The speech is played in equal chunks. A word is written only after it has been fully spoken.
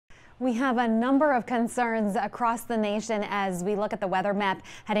We have a number of concerns across the nation as we look at the weather map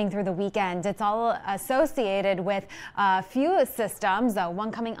heading through the weekend. It's all associated with a few systems,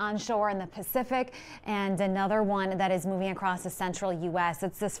 one coming onshore in the Pacific and another one that is moving across the central U.S.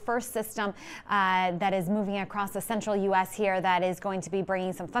 It's this first system that is moving across the central U.S. here that is going to be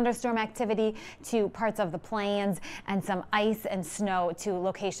bringing some thunderstorm activity to parts of the plains and some ice and snow to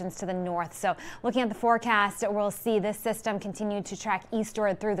locations to the north. So looking at the forecast, we'll see this system continue to track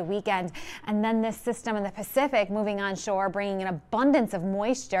eastward through the weekend. And then this system in the Pacific moving onshore, bringing an abundance of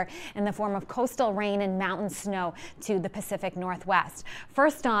moisture in the form of coastal rain and mountain snow to the Pacific Northwest.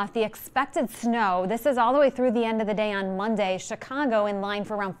 First off, the expected snow, this is all the way through the end of the day on Monday. Chicago in line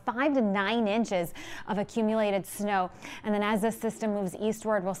for around 5 to 9 inches of accumulated snow. And then as this system moves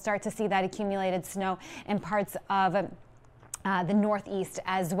eastward, we'll start to see that accumulated snow in parts of the northeast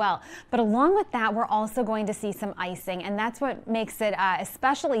as well. But along with that, we're also going to see some icing, and that's what makes it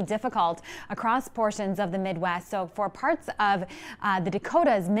especially difficult across portions of the Midwest. So for parts of the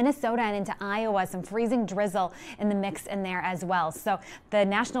Dakotas, Minnesota, and into Iowa, some freezing drizzle in the mix in there as well. So the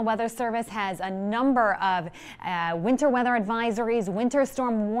National Weather Service has a number of winter weather advisories, winter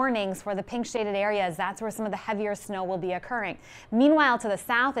storm warnings for the pink shaded areas. That's where some of the heavier snow will be occurring. Meanwhile, to the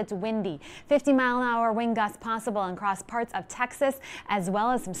south, it's windy. 50-mile-an-hour wind gusts possible across parts of Texas, as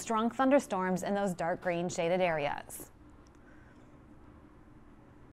well as some strong thunderstorms in those dark green shaded areas.